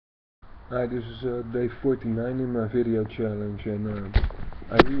Hi, this is day 49 in my video challenge, and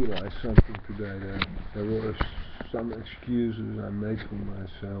I realized something today that there were some excuses I made for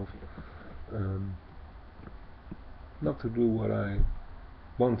myself not to do what I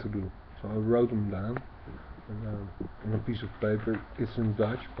want to do. So I wrote them down on a piece of paper. It's in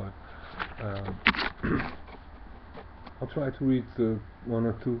Dutch, but I'll try to read one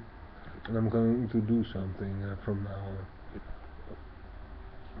or two, and I'm going to do something from now on.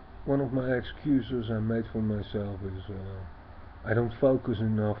 One of my excuses I made for myself is I don't focus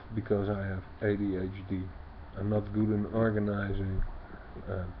enough because I have ADHD. I'm not good in organizing.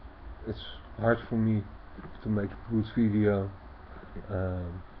 It's hard for me to make a good video.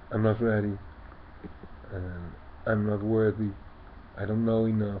 I'm not ready. I'm not worthy. I don't know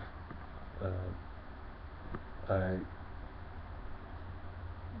enough.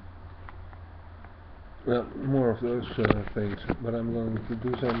 Well, more of those things, but I'm going to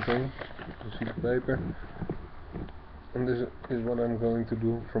do something. You see the paper, and this is what I'm going to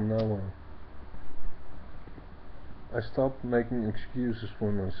do from now on. I stopped making excuses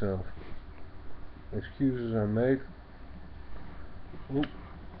for myself. Excuses I made. Oop.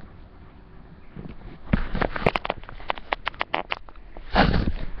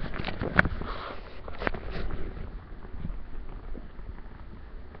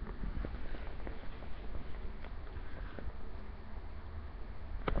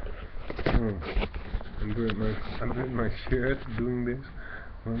 I'm doing my shirt doing this.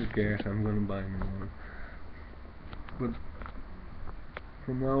 Who cares? I'm gonna buy a new one. But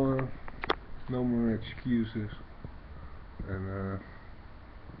from now on, no more excuses. And the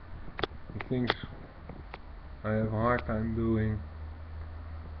things I have a hard time doing,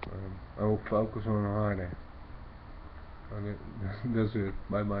 I will focus on harder. And that's it.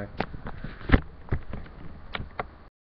 Bye bye.